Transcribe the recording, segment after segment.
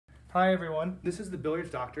Hi everyone, this is the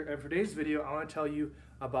Billiards Doctor, and for today's video I want to tell you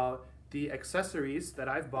about the accessories that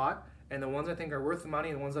I've bought and the ones I think are worth the money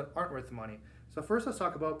and the ones that aren't worth the money. So first let's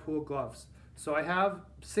talk about pool gloves. So I have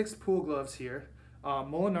 6 pool gloves here.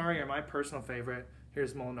 Molinari are my personal favorite.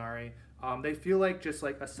 Here's Molinari. They feel like just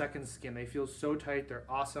like a second skin. They feel so tight, they're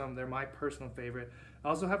awesome, they're my personal favorite. I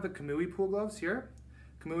also have the Kamui pool gloves here.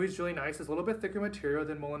 Kamui is really nice. It's a little bit thicker material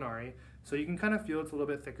than Molinari, so you can kind of feel it's a little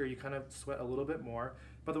bit thicker. You kind of sweat a little bit more.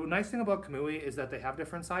 But the nice thing about Kamui is that they have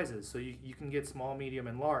different sizes, so you can get small, medium,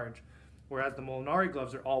 and large, whereas the Molinari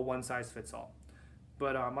gloves are all one size fits all.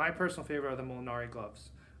 But my personal favorite are the Molinari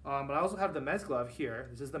gloves. But I also have the Mez glove here.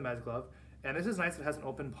 This is the Mez glove, and this is nice. It has an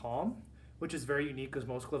open palm, which is very unique because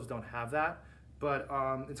most gloves don't have that. But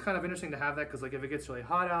it's kind of interesting to have that because like if it gets really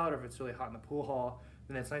hot out or if it's really hot in the pool hall,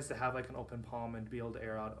 then it's nice to have like an open palm and be able to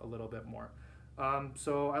air out a little bit more.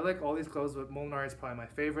 So I like all these gloves, but Molinari is probably my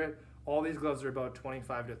favorite. All these gloves are about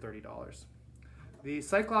 $25 to $30. The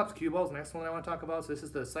Cyclops cue ball is the next one I want to talk about. So this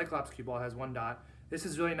is the Cyclops cue ball, it has 1 dot. This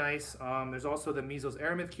is really nice. There's also the Measles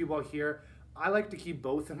Aramith cue ball here. I like to keep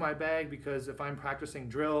both in my bag because if I'm practicing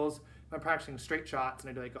drills, if I'm practicing straight shots and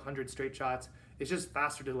I do like 100 straight shots, it's just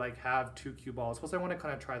faster to like have 2 cue balls. Plus I want to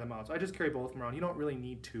kind of try them out. So I just carry both of them around. You don't really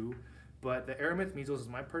need 2, but the Aramith Measles is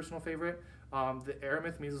my personal favorite. The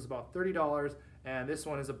Aramith Measles is about $30 and this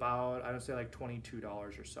one is about, I would say like $22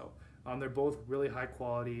 or so. They're both really high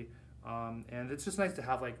quality and it's just nice to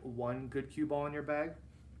have like 1 good cue ball in your bag.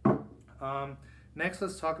 Next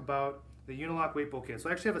let's talk about the Uni-Loc Weightbolt Kit. So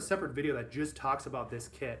I actually have a separate video that just talks about this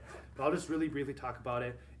kit, but I'll just really briefly talk about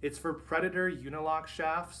it. It's for Predator Uni-Loc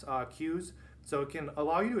shafts, cues, so it can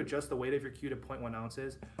allow you to adjust the weight of your cue to 0.1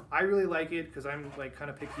 ounces. I really like it because I'm like kind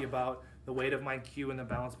of picky about the weight of my cue and the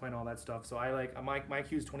balance point and all that stuff. So I like, my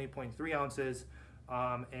cue is 20.3 ounces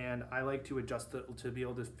and I like to adjust it to be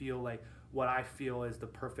able to feel like what I feel is the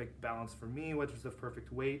perfect balance for me, which is the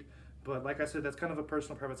perfect weight. But like I said, that's kind of a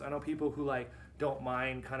personal preference. I know people who like don't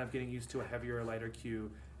mind kind of getting used to a heavier or lighter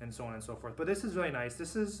cue and so on and so forth. But this is really nice.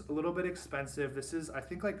 This is a little bit expensive. This is, I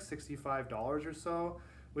think, like $65 or so,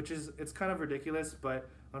 which is, it's kind of ridiculous, but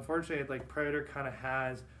unfortunately like Predator kind of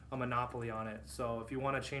has a monopoly on it. So if you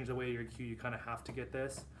want to change the weight of your cue, you kind of have to get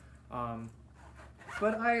this.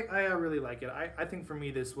 But I really like it. I think for me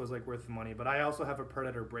this was like worth the money, but I also have a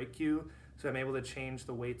Predator brake cue, so I'm able to change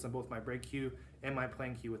the weights on both my brake cue and my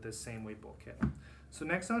playing cue with this same Weightbolt kit. So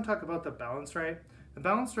next I want to talk about the Balance Rite. The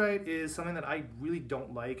Balance Rite is something that I really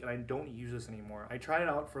don't like and I don't use this anymore. I tried it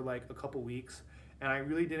out for like a couple weeks and I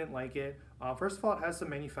really didn't like it. First of all, it has some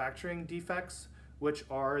manufacturing defects, which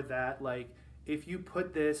are that like if you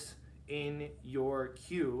put this in your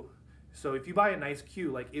cue, so if you buy a nice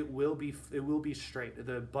cue, like it will be straight.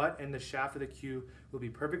 The butt and the shaft of the cue will be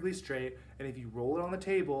perfectly straight, and if you roll it on the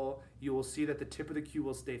table, you will see that the tip of the cue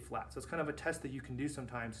will stay flat. So it's kind of a test that you can do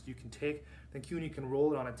sometimes. You can take the cue and you can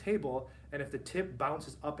roll it on a table, and if the tip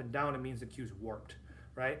bounces up and down, it means the cue's warped,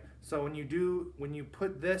 right? So when you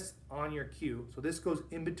put this on your cue, so this goes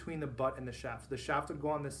in between the butt and the shaft. So the shaft would go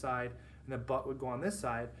on this side, and the butt would go on this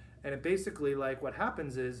side, and it basically like what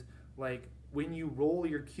happens is like when you roll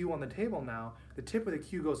your cue on the table now, the tip of the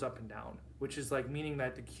cue goes up and down, which is like meaning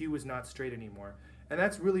that the cue is not straight anymore. And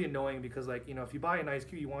that's really annoying because like, you know, if you buy a nice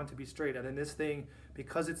cue, you want it to be straight, and then this thing,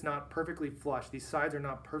 because it's not perfectly flush, these sides are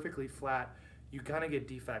not perfectly flat, you kind of get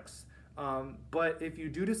defects. But if you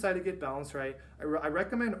do decide to get Balance Rite, I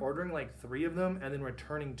recommend ordering like 3 of them and then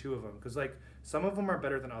returning 2 of them, because like some of them are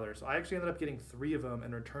better than others. So I actually ended up getting 3 of them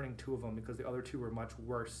and returning 2 of them because the other 2 were much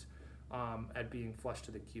worse at being flush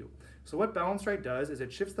to the cue. So what Balance Rite does is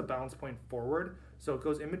it shifts the balance point forward, so it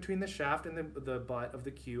goes in between the shaft and the butt of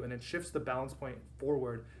the cue, and it shifts the balance point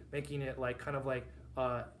forward, making it like kind of like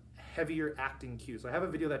a heavier acting cue. So I have a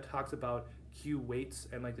video that talks about cue weights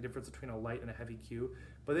and like the difference between a light and a heavy cue,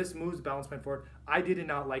 but this moves the balance point forward. I did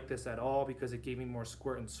not like this at all because it gave me more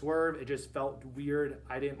squirt and swerve. It just felt weird.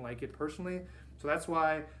 I didn't like it personally, so that's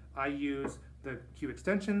why I use the cue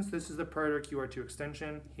extensions. This is the Predator QR2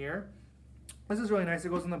 extension here. This is really nice. It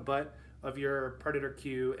goes in the butt of your Predator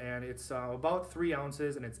cue, and it's about 3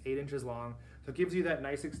 ounces and it's 8 inches long. So it gives you that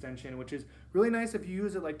nice extension, which is really nice if you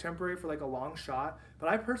use it like temporary for like a long shot. But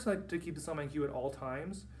I personally like to keep this on my cue at all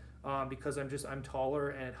times because I'm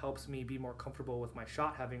taller and it helps me be more comfortable with my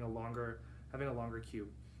shot having a longer cue.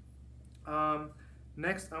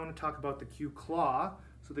 Next, I want to talk about the cue claw.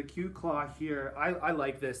 So the cue claw here, I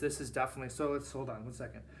like this. This is definitely, so let's hold on one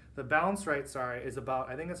second. The Balance Rite, sorry, is about,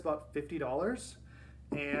 I think it's about $50.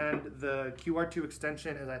 And the QR2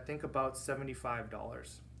 extension is I think about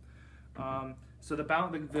 $75. So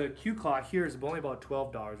the cue claw here is only about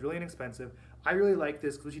 $12, really inexpensive. I really like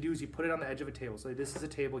this because what you do is you put it on the edge of a table. So this is a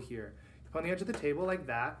table here. You put it on the edge of the table like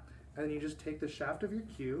that, and then you just take the shaft of your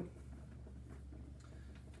cue,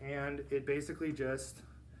 and it basically just,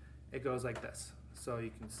 it goes like this. So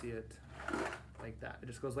you can see it like that. It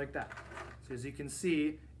just goes like that. So as you can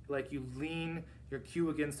see, like you lean your cue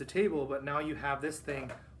against the table, but now you have this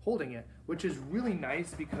thing holding it, which is really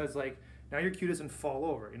nice because like now your cue doesn't fall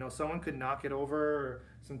over. You know, someone could knock it over, or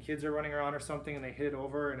some kids are running around or something and they hit it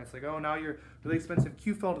over, and it's like, oh, now your really expensive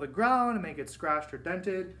cue fell to the ground and may get scratched or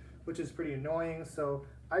dented, which is pretty annoying. So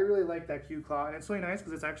I really like that cue claw, and it's really nice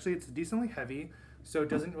because it's decently heavy, so it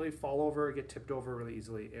doesn't really fall over or get tipped over really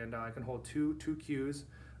easily. And I can hold two cues,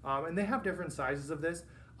 and they have different sizes of this.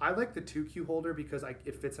 I like the 2 cue holder because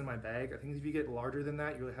it fits in my bag. I think if you get larger than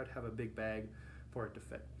that, you really have to have a big bag for it to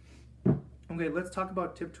fit. Okay, let's talk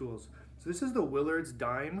about tip tools. So this is the Willard's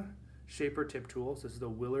Dime Shaper Tip Tool. So this is the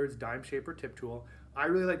Willard's Dime Shaper Tip Tool. I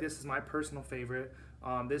really like this. This is my personal favorite.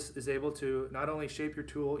 This is able to not only shape your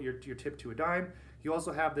tool, your tip to a dime, you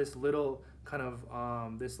also have this little kind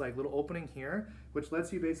of, this like little opening here, which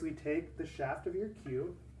lets you basically take the shaft of your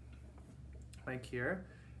cue, like here,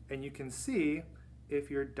 and you can see if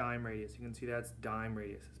your dime radius, you can see that's dime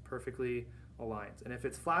radius. It's perfectly aligned. And if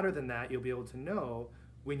it's flatter than that, you'll be able to know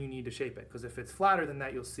when you need to shape it. Because if it's flatter than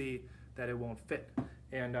that, you'll see that it won't fit.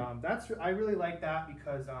 And I really like that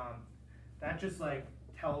because that just like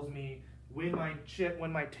tells me when my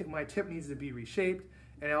tip needs to be reshaped,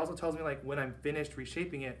 and it also tells me like when I'm finished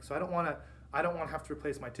reshaping it. So I don't want to have to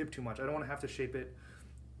replace my tip too much. I don't want to have to shape it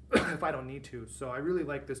if I don't need to. So I really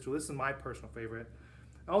like this tool. This is my personal favorite.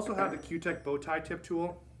 I also have the Q-Tech bow tie tip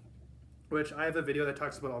tool, which I have a video that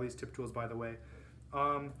talks about all these tip tools, by the way.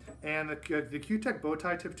 And the Q-Tech bow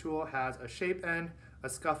tie tip tool has a shape end, a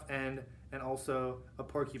scuff end, and also a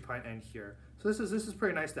porcupine end here. So this is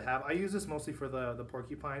pretty nice to have. I use this mostly for the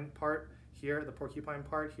porcupine part here,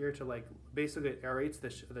 to like basically it aerates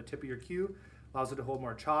the tip of your cue, allows it to hold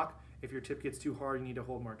more chalk. If your tip gets too hard, you need to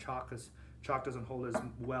hold more chalk because chalk doesn't hold as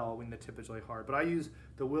well when the tip is really hard. But I use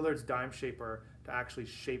the Willard's Dime Shaper to actually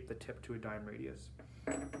shape the tip to a dime radius.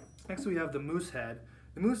 Next we have the moose head.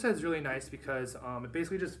 The moose head is really nice because it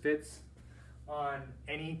basically just fits on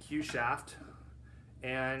any cue shaft,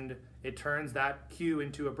 and it turns that cue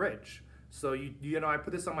into a bridge. So you know, I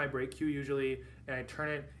put this on my break cue usually, and I turn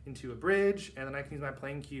it into a bridge, and then I can use my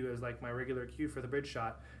playing cue as like my regular cue for the bridge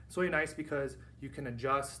shot. It's really nice because you can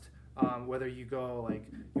adjust whether you go like,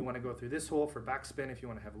 you want to go through this hole for backspin if you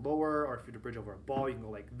want to have lower, or if you do bridge over a ball, you can go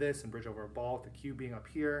like this and bridge over a ball with the cue being up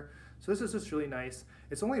here. So this is just really nice.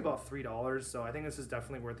 It's only about $3, so I think this is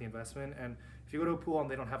definitely worth the investment. And if you go to a pool and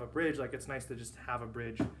they don't have a bridge, like it's nice to just have a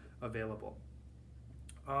bridge available.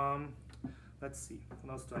 Let's see,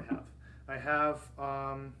 what else do I have? I have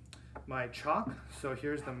my chalk. So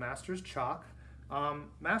here's the Masters chalk.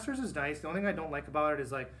 Masters is nice. The only thing I don't like about it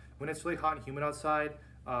is like when it's really hot and humid outside,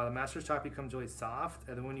 the Masters chalk becomes really soft,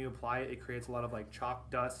 and then when you apply it, it creates a lot of like chalk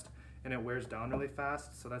dust, and it wears down really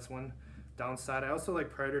fast. So that's one downside. I also like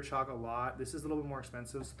Predator chalk a lot. This is a little bit more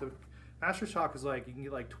expensive. So the Masters chalk is like, you can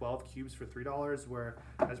get like 12 cubes for $3, where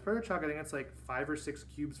as Predator chalk, I think it's like 5 or 6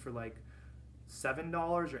 cubes for like $7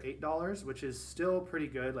 or $8, which is still pretty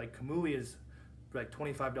good. Like Kamui is like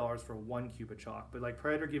 $25 for 1 cube of chalk, but like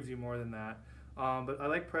Predator gives you more than that. But I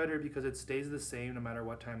like Predator because it stays the same no matter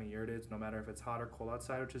what time of year it is, no matter if it's hot or cold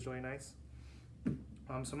outside, which is really nice.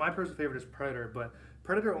 So my personal favorite is Predator, but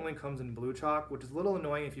Predator only comes in blue chalk, which is a little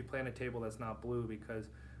annoying if you play on a table that's not blue, because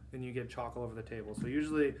then you get chalk all over the table. So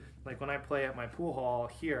usually, like when I play at my pool hall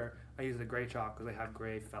here, I use the gray chalk because I have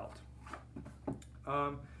gray felt.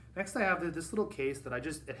 Next I have this little case that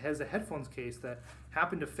it has a headphones case that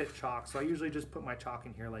happened to fit chalk, so I usually just put my chalk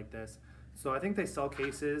in here like this. So I think they sell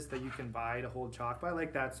cases that you can buy to hold chalk, but I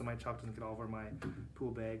like that so my chalk doesn't get all over my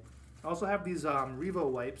pool bag. I also have these Revo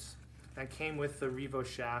wipes that came with the Revo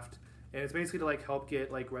shaft, and it's basically to like help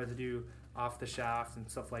get like residue off the shaft and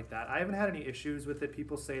stuff like that. I haven't had any issues with it.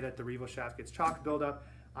 People say that the Revo shaft gets chalk buildup.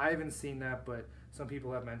 I haven't seen that, but some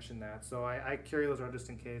people have mentioned that, so I carry those around just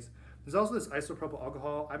in case. There's also this isopropyl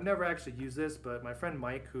alcohol. I've never actually used this, but my friend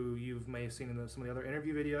Mike, who you may have seen in some of the other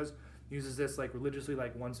interview videos, uses this like religiously,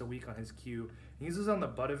 like once a week on his cue. He uses it on the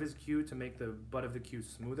butt of his cue to make the butt of the cue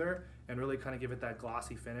smoother and really kind of give it that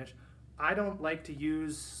glossy finish. I don't like to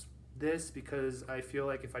use this because I feel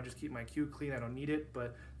like if I just keep my cue clean, I don't need it,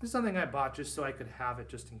 but this is something I bought just so I could have it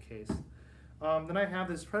just in case. Then I have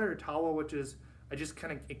this Predator towel, which is,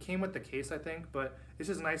 it came with the case, I think, but it's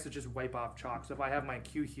just nice to just wipe off chalk. So if I have my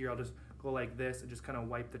cue here, I'll just go like this and just kind of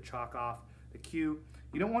wipe the chalk off the cue.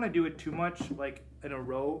 You don't want to do it too much like in a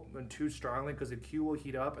row and too strongly because the cue will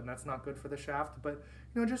heat up and that's not good for the shaft, but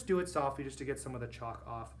you know, just do it softly just to get some of the chalk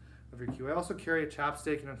off of your cue. I also carry a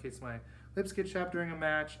chapstick, you know, in case my lips get chapped during a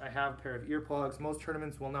match. I have a pair of earplugs. Most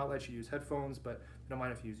tournaments will not let you use headphones, but I don't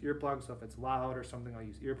mind if you use earplugs, so if it's loud or something, I'll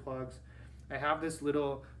use earplugs. I have this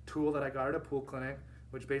little tool that I got at a pool clinic,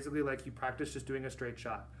 which basically like you practice just doing a straight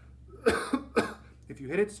shot. If you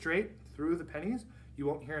hit it straight through the pennies, you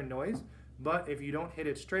won't hear a noise, but if you don't hit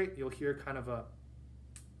it straight, you'll hear kind of a,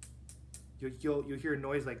 you'll hear a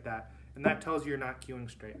noise like that, and that tells you you're not cueing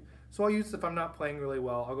straight. So I'll use, if I'm not playing really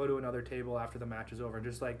well, I'll go to another table after the match is over and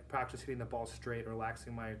just like practice hitting the ball straight,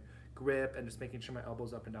 relaxing my grip, and just making sure my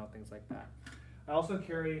elbow's up and down, things like that. I also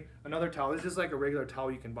carry another towel. This is just like a regular towel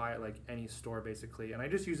you can buy at like any store basically, and I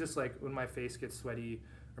just use this like when my face gets sweaty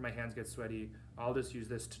or my hands get sweaty. I'll just use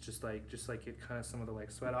this to just like get kind of some of the like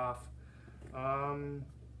sweat off.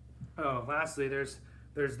 Oh, lastly, there's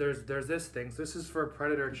this thing. So this is for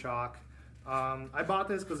Predator chalk. I bought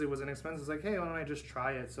this because it was inexpensive. It's like, hey, why don't I just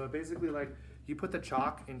try it? So basically, like, you put the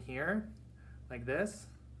chalk in here, like this,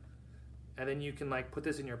 and then you can like put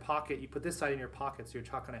this in your pocket. You put this side in your pocket, so your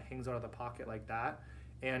chalk kind of hangs out of the pocket like that.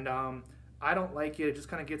 And I don't like it. It just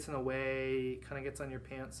kind of gets in the way. Kind of gets on your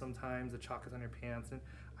pants sometimes. The chalk is on your pants, and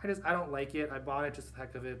I don't like it. I bought it just the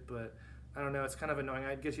heck of it, but I don't know. It's kind of annoying.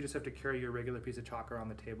 I guess you just have to carry your regular piece of chalk around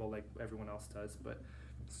the table like everyone else does. But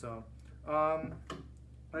so.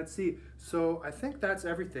 Let's see. So I think that's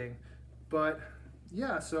everything. But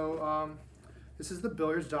yeah, so this is the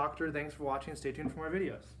Billiards Doctor. Thanks for watching. Stay tuned for more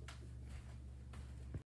videos.